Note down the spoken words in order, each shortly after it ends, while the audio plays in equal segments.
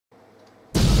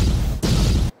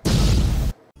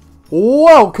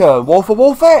Welcome,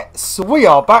 WolfTheWolfettes! We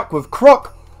are back with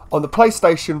Croc on the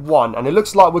PlayStation 1, and it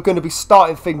looks like we're going to be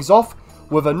starting things off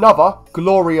with another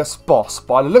glorious boss.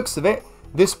 By the looks of it,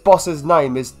 this boss's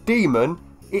name is Demon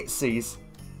Itsy's.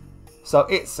 So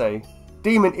Itsy.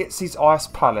 Demon Itsy's Ice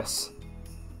Palace.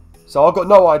 So I've got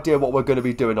no idea what we're going to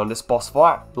be doing on this boss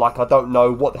fight. Like, I don't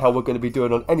know what the hell we're going to be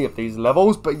doing on any of these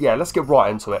levels. But yeah, let's get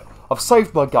right into it. I've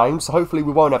saved my game, so hopefully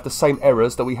we won't have the same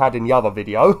errors that we had in the other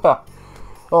video.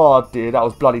 Oh dear, that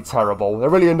was bloody terrible. It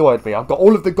really annoyed me. I've got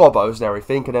all of the Gobbos and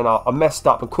everything, and then I messed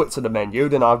up and quit to the menu.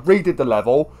 Then I redid the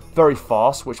level very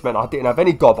fast, which meant I didn't have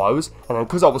any Gobbos. And then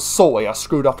because I was salty, I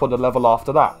screwed up on the level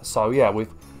after that. So yeah,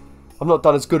 I've not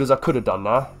done as good as I could have done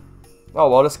now. Oh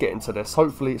well, let's get into this.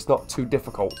 Hopefully it's not too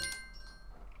difficult.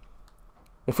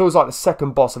 It feels like the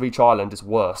second boss of each island is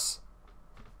worse.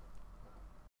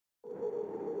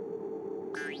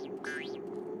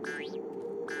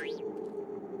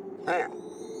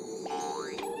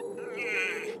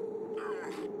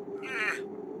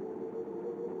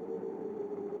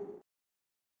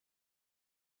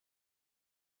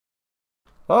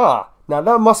 Ah, now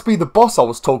that must be the boss I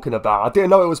was talking about. I didn't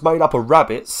know it was made up of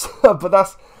rabbits, but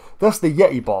that's the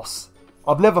Yeti boss.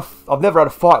 I've never had a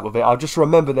fight with it. I just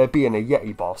remember there being a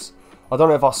Yeti boss. I don't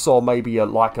know if I saw maybe a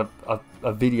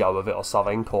video of it or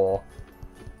something, or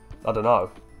I don't know,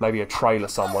 maybe a trailer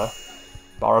somewhere.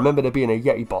 But I remember there being a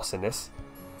Yeti boss in this.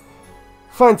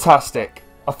 Fantastic.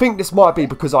 I think this might be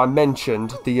because I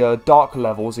mentioned the dark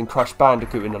levels in Crash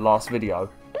Bandicoot in the last video.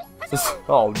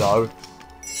 Oh no.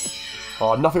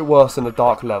 Oh, nothing worse than a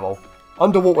dark level.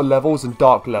 Underwater levels and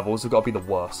dark levels have got to be the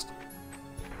worst.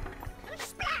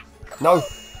 No.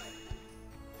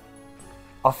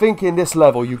 I think in this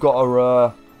level you've got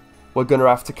to, we're going to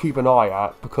have to keep an eye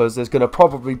out, because there's going to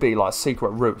probably be like secret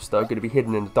routes that are going to be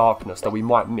hidden in the darkness that we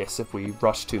might miss if we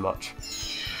rush too much.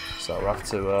 So we have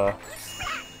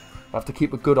to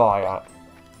keep a good eye out.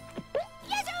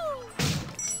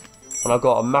 And I've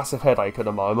got a massive headache at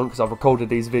the moment because I've recorded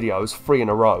these videos 3 in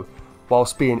a row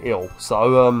whilst being ill.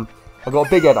 So I've got a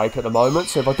big headache at the moment,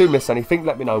 so if I do miss anything,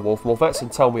 let me know, WolfTheWolfettes,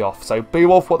 and tell me off. So,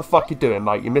 BwolfTheWolf, what the fuck you doing,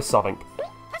 mate? You missed something.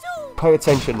 Pay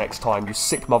attention next time, you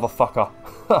sick motherfucker.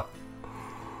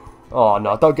 Oh,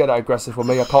 no, don't get that aggressive with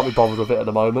me. I can't be bothered with it at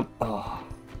the moment. Oh.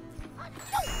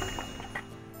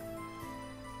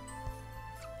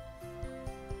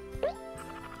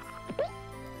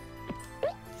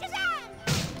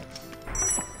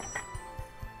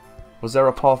 Was there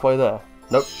a pathway there?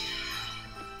 Nope.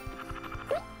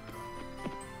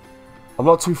 I'm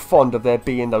not too fond of there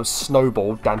being those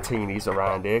snowball Dantinis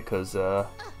around here, because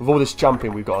with all this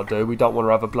jumping we've got to do, we don't want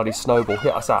to have a bloody snowball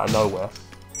hit us out of nowhere.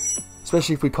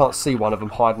 Especially if we can't see one of them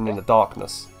hiding in the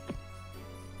darkness.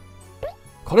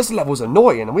 God, this level's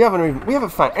annoying, and we haven't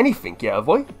found anything yet, have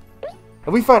we?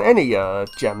 Have we found any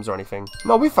gems or anything?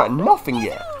 No, we found nothing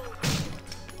yet.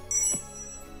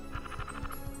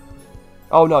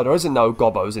 Oh no, there isn't no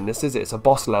Gobbos in this, is it? It's a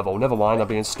boss level. Never mind, I'm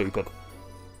being stupid.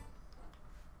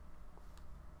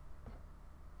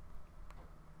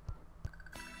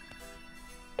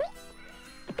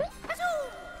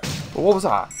 What was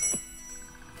that?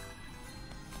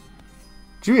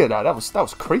 Did you hear that? That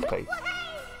was creepy.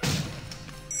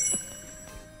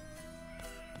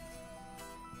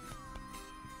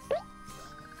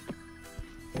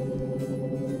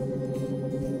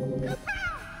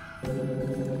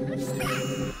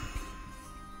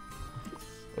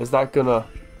 Is that gonna...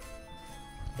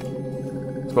 I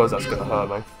suppose that's gonna hurt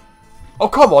me. Oh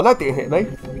come on, that didn't hit me.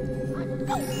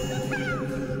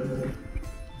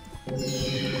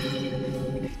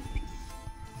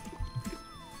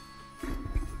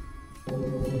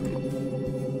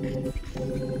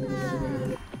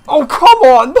 Oh, come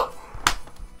on!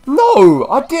 No!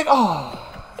 I did... Oh.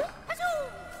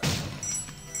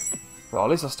 Well, at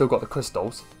least I still got the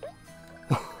crystals.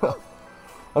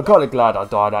 I'm kind of glad I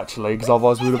died, actually, because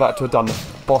otherwise we would have had to have done the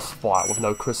boss fight with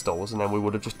no crystals, and then we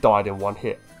would have just died in one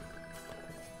hit.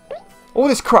 All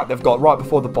this crap they've got right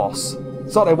before the boss.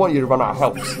 It's like they want you to run out of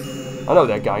health. I know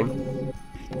their game.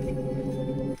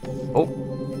 Oh.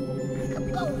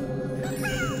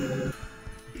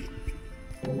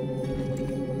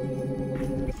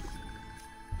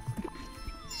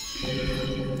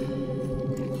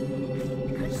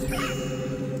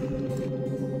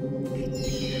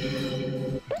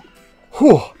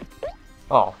 Whew.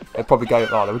 Oh, they probably gave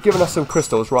it. Oh, they were giving us some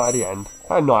crystals right at the end.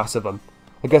 How nice of them.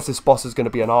 I guess this boss is going to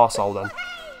be an arsehole then.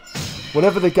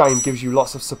 Whenever the game gives you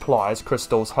lots of supplies,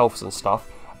 crystals, healths and stuff,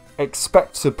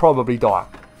 expect to probably die.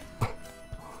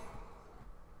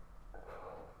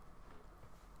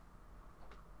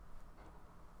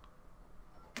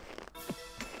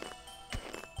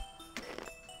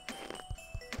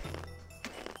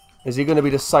 Is he going to be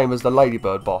the same as the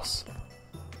ladybird boss?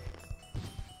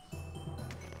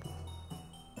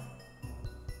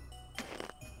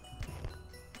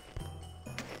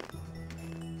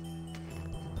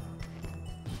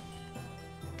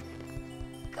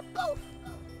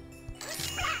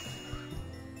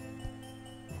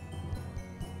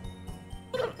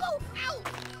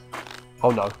 Oh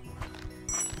no.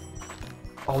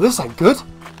 Oh, this ain't good.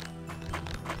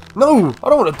 No, I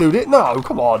don't want to do this. No,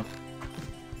 come on.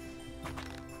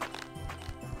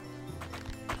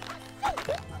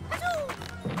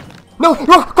 No,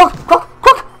 Croc,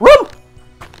 run!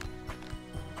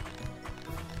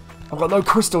 I've got no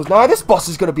crystals now. This boss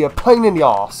is going to be a pain in the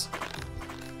arse.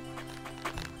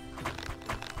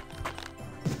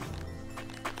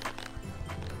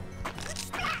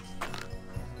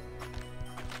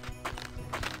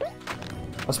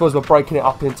 I suppose we're breaking it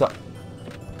up into...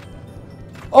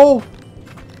 Oh!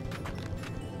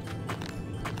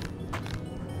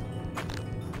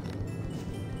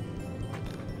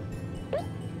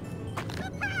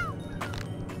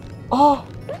 Oh!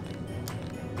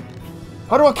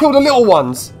 How do I kill the little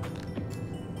ones?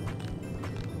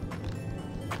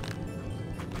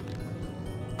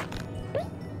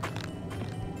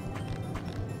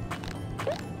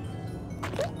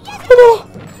 Oh!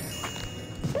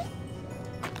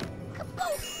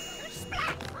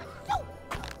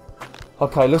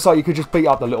 Okay, looks like you could just beat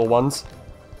up the little ones.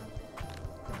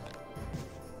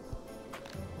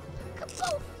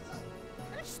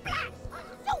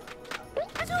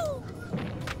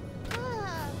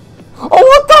 Oh,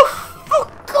 what the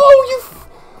fuck?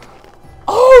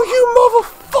 Oh, you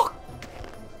motherfucker!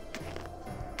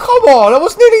 Come on, I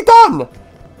was nearly done!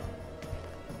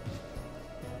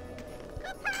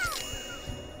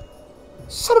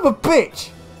 Son of a bitch!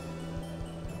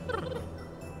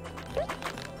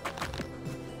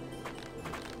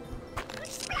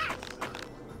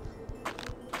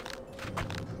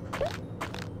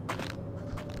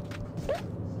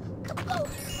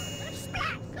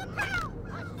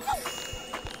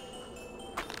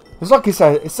 It's like he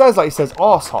says. It sounds like he says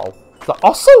arsehole. It's like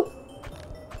arsehole.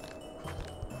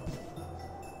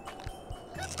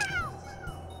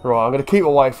 Right, I'm gonna keep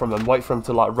away from them. Wait for them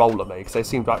to like roll at me because they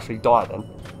seem to actually die then.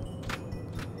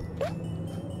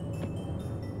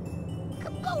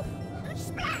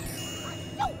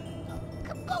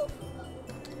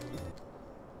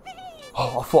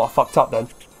 Oh, I thought I fucked up then.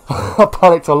 I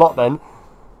panicked a lot then.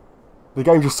 The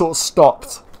game just sort of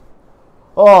stopped.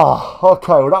 Oh,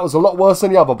 okay, well that was a lot worse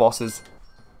than the other bosses.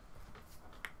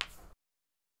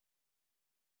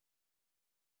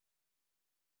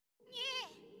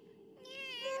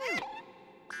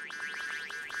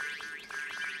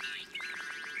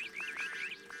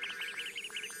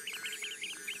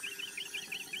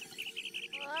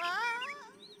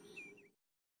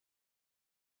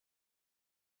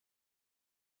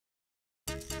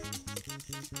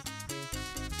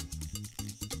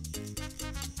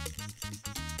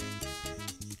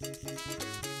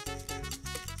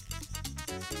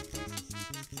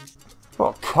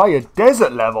 Okay, a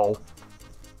desert level.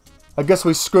 I guess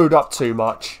we screwed up too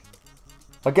much.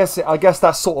 I guess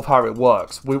that's sort of how it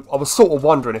works. I was sort of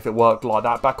wondering if it worked like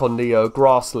that back on the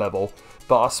grass level.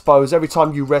 But I suppose every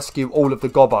time you rescue all of the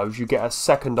Gobbos, you get a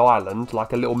second island,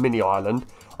 like a little mini island.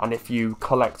 And if you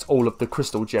collect all of the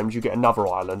crystal gems, you get another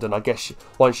island. And I guess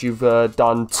once you've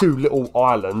done 2 little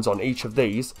islands on each of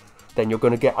these, then you're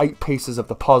going to get 8 pieces of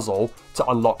the puzzle to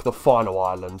unlock the final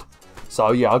island.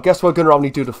 So yeah, I guess we're going to only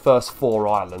do the first 4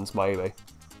 islands, maybe.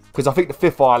 Because I think the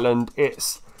 5th island,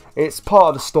 it's part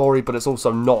of the story, but it's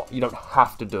also not. You don't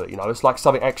have to do it, you know. It's like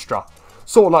something extra.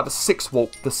 Sort of like the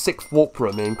 6th warp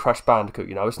room in Crash Bandicoot,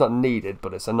 you know. It's not needed,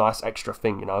 but it's a nice extra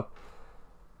thing, you know.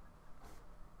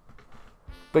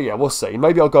 But yeah, we'll see.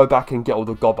 Maybe I'll go back and get all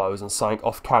the Gobbos and something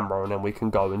off camera, and then we can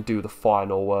go and do the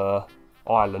final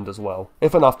island as well.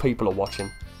 If enough people are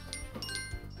watching.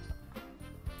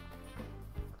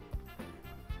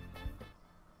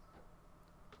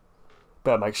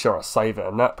 Better make sure I save it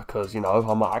and that, because, you know,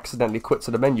 I might accidentally quit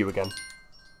to the menu again.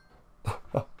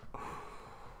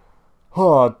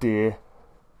 Oh dear.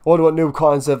 I wonder what new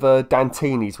kinds of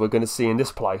Dantinis we're going to see in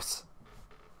this place.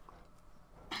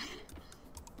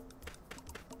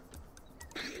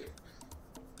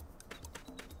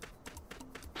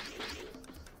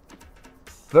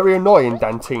 Very annoying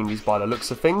Dantinis by the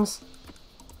looks of things.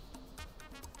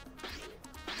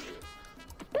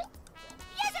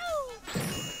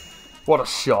 What a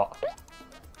shot.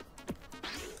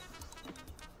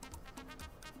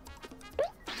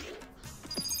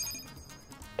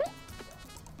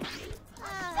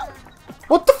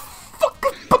 What the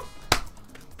fuck?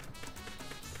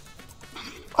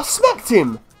 I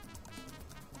him!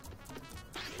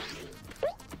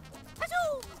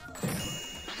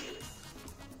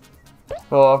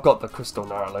 Oh, I've got the crystal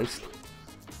now at least.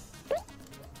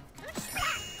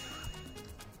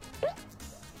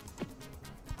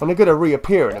 And they're going to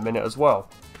reappear in a minute as well.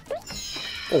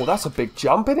 Oh, that's a big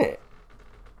jump, isn't it?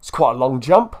 It's quite a long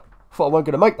jump. Thought I wasn't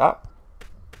going to make that.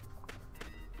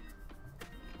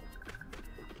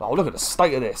 Oh, look at the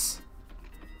state of this.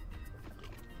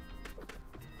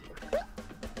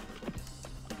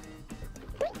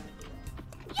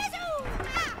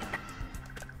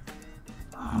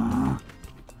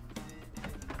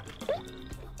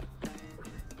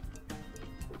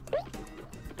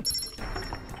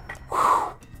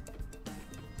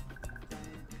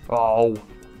 Oh.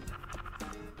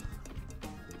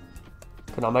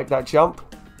 Can I make that jump?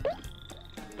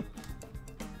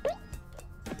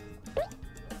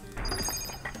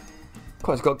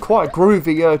 God, it's got quite a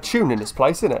groovy tune in this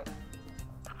place, isn't it?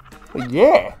 But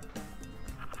yeah.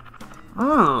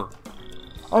 I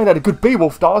ain't had a good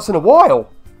Beowulf dance in a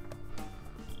while.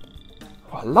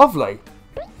 Oh, lovely.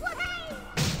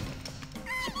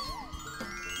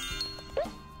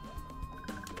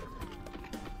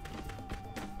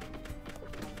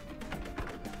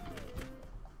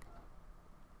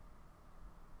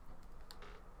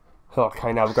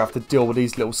 Okay, now we're going to have to deal with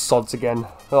these little sods again.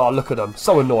 Oh, look at them.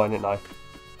 So annoying, aren't they?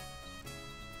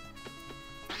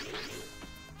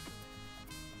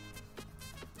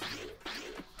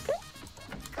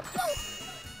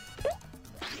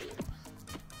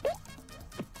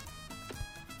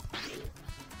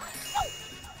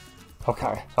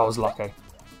 Okay, that was lucky.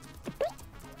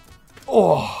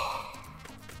 Oh.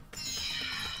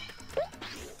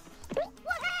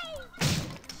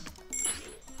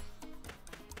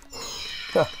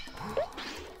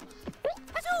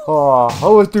 Oh, I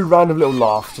always do random little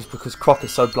laughs just because Croc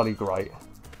is so bloody great.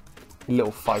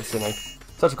 Little face, isn't he?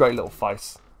 Such a great little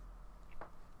face.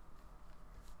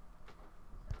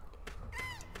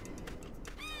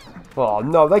 Oh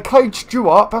no, they caged you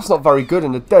up. That's not very good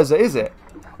in the desert, is it?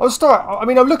 I'm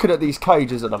looking at these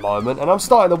cages at the moment, and I'm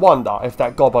starting to wonder if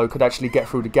that Gobbo could actually get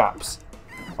through the gaps.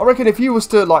 I reckon if you was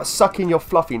to like suck in your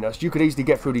fluffiness, you could easily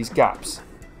get through these gaps.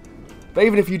 But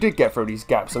even if you did get through these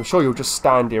gaps, I'm sure you'll just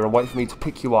stand here and wait for me to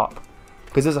pick you up.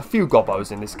 Because there's a few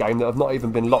Gobbos in this game that have not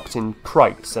even been locked in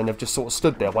crates and have just sort of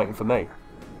stood there waiting for me.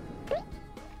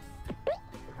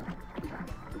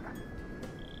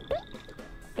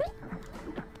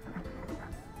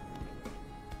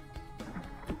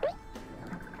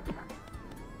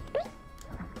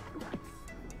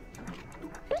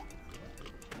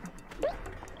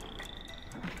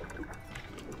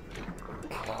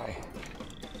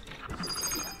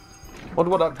 Wonder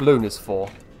what that balloon is for.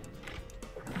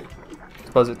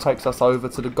 Suppose it takes us over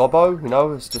to the Gobbo, you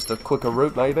know, it's just a quicker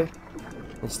route maybe.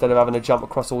 Instead of having to jump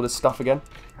across all this stuff again.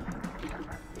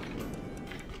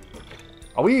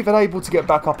 Are we even able to get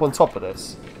back up on top of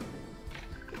this?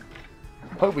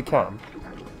 Hope we can.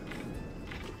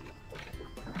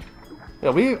 Yeah,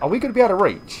 are we going to be able to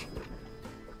reach?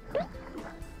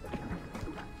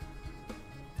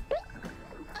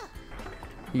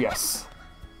 Yes.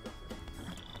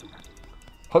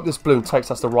 Hope this balloon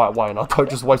takes us the right way and I don't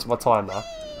just waste my time now.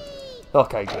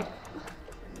 Okay, good.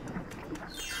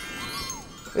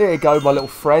 There you go, my little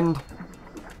friend.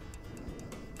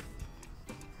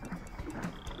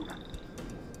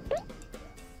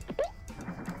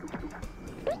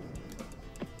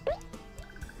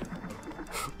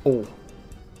 Oh.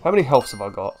 How many healths have I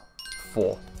got?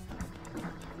 4.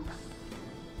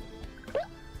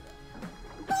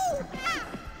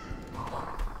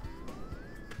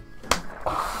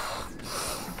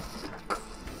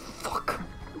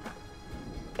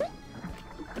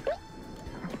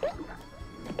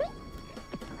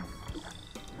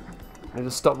 Need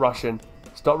to stop rushing.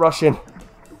 Stop rushing.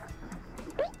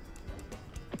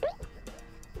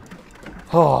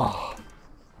 Oh.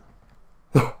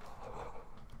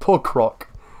 Poor Croc.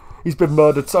 He's been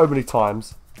murdered so many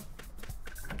times.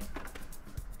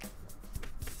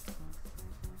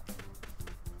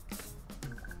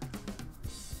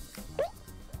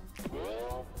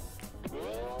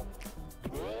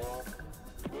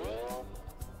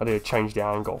 I need to change the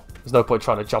angle. There's no point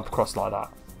trying to jump across like that.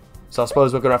 So I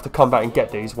suppose we're going to have to come back and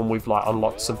get these when we've like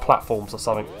unlocked some platforms or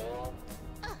something.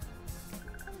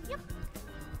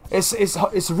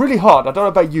 It's really hard. I don't know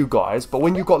about you guys, but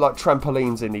when you've got like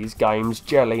trampolines in these games,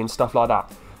 jelly and stuff like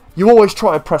that, you always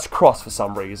try and press cross for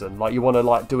some reason. Like you want to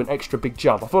like do an extra big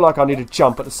jump. I feel like I need to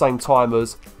jump at the same time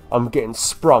as I'm getting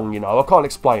sprung, you know. I can't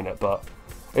explain it, but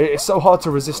it's so hard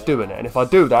to resist doing it. And if I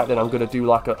do that, then I'm going to do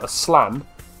like a slam.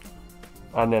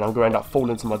 And then I'm going to end up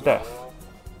falling to my death.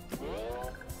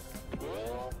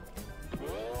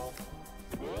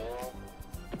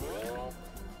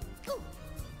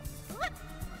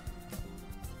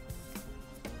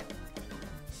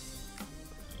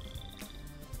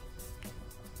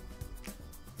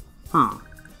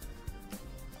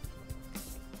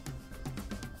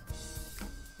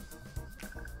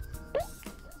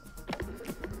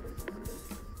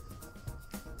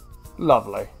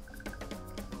 Lovely.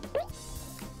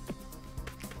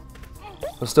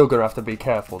 I'm still going to have to be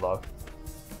careful though.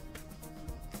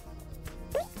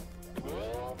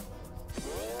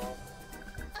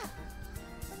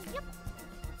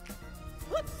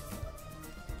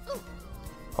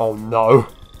 Oh no.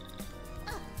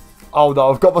 Oh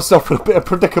no, I've got myself in a bit of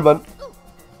predicament.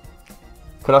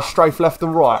 Can I strafe left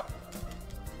and right?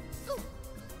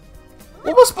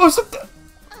 What am I supposed to do?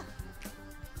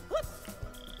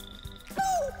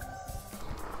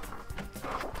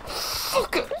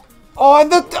 Fuck it.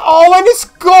 Oh, and it's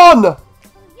gone!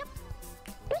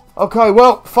 Okay,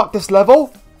 well, fuck this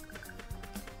level.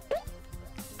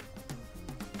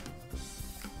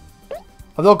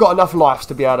 I've not got enough lives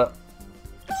to be able to...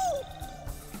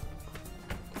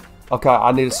 Okay,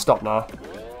 I need to stop now.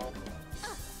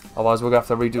 Otherwise, we're going to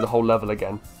have to redo the whole level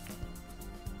again.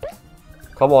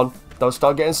 Come on. Don't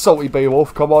start getting salty,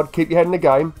 Beowulf. Come on, keep your head in the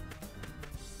game.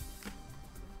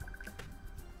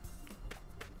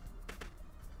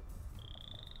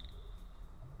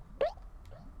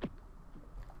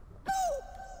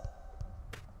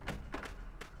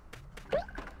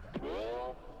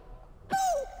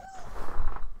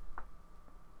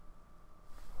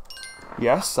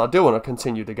 Yes, I do want to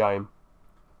continue the game.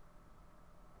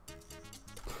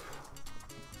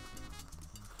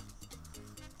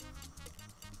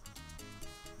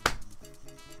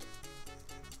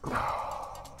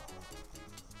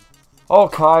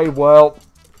 Okay, well,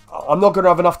 I'm not going to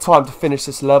have enough time to finish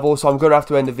this level, so I'm going to have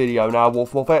to end the video now,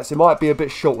 WolfTheWolf. It might be a bit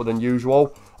shorter than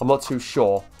usual. I'm not too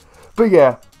sure. But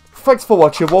yeah, thanks for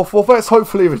watching, WolfTheWolf.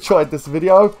 Hopefully you've enjoyed this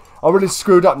video. I really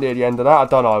screwed up near the end of that. I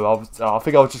don't know. I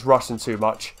think I was just rushing too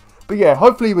much. But yeah,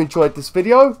 hopefully you enjoyed this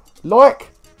video. Like,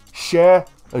 share,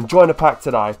 and join the pack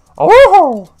today.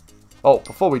 Oh,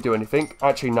 before we do anything,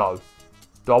 actually no.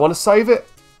 Do I want to save it?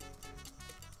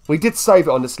 We did save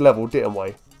it on this level, didn't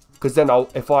we? Because then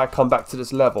if I come back to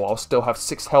this level, I'll still have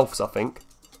 6 healths, I think.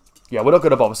 Yeah, we're not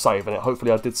going to bother saving it.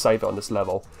 Hopefully I did save it on this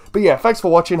level. But yeah, thanks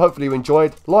for watching. Hopefully you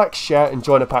enjoyed. Like, share, and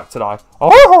join the pack today.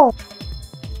 Oh!